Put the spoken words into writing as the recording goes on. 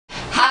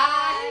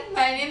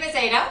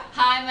Ada.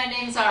 Hi, my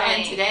name's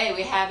Arlene. And today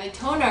we have a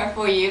toner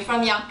for you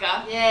from Yon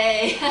Ka.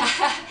 Yay!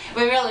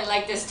 We really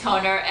like this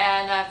toner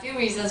and a few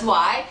reasons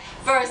why.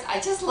 First, I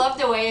just love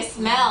the way it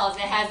smells.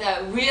 It has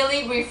a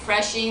really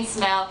refreshing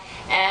smell,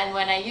 and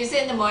when I use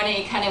it in the morning,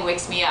 it kind of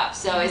wakes me up.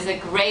 So it's a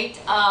great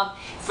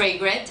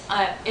fragrant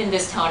in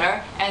this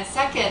toner. And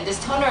second,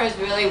 this toner is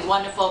really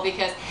wonderful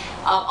because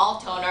all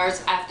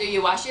toners, after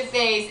you wash your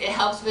face, it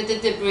helps with the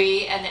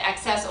debris and the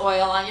excess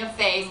oil on your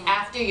face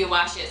after you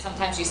wash it.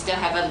 Sometimes you still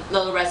have a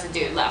little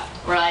residue left.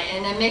 Right,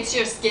 and it makes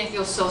your skin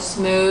feel so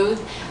smooth.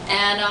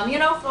 And you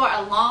know, for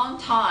a long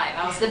time,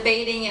 I was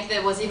debating if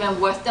it was even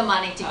worth the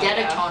money to get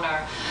a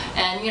toner.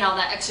 And you know,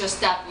 that extra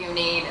step you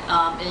need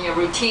in your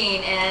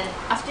routine. And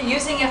after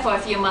using it for a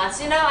few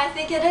months, you know, I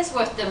think it is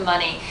worth the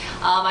money.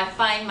 I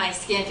find my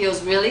skin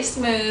feels really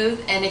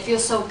smooth and it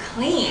feels so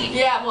clean.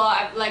 Yeah, well,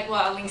 like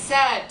what Arlene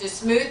said, the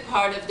smooth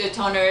part of the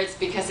toner is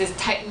because it's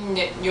tightening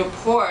your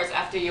pores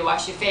after you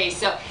wash your face.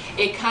 So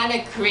it kind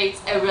of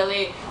creates a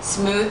really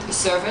smooth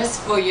surface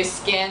for your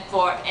skin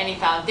for any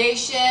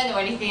foundation or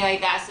anything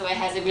like that. So it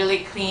has a really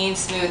clean,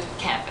 smooth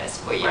canvas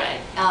for you. Right.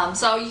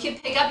 So you can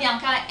pick up Yon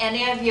Ka at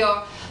any of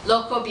your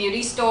local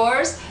beauty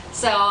stores.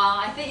 So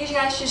I think you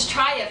guys should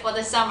try it for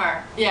the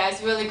summer. Yeah,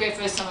 it's really great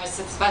for the summer,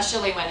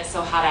 especially when it's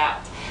so hot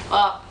out.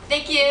 Well,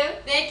 thank you.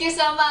 Thank you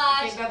so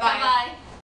much. Okay, bye-bye. Bye-bye.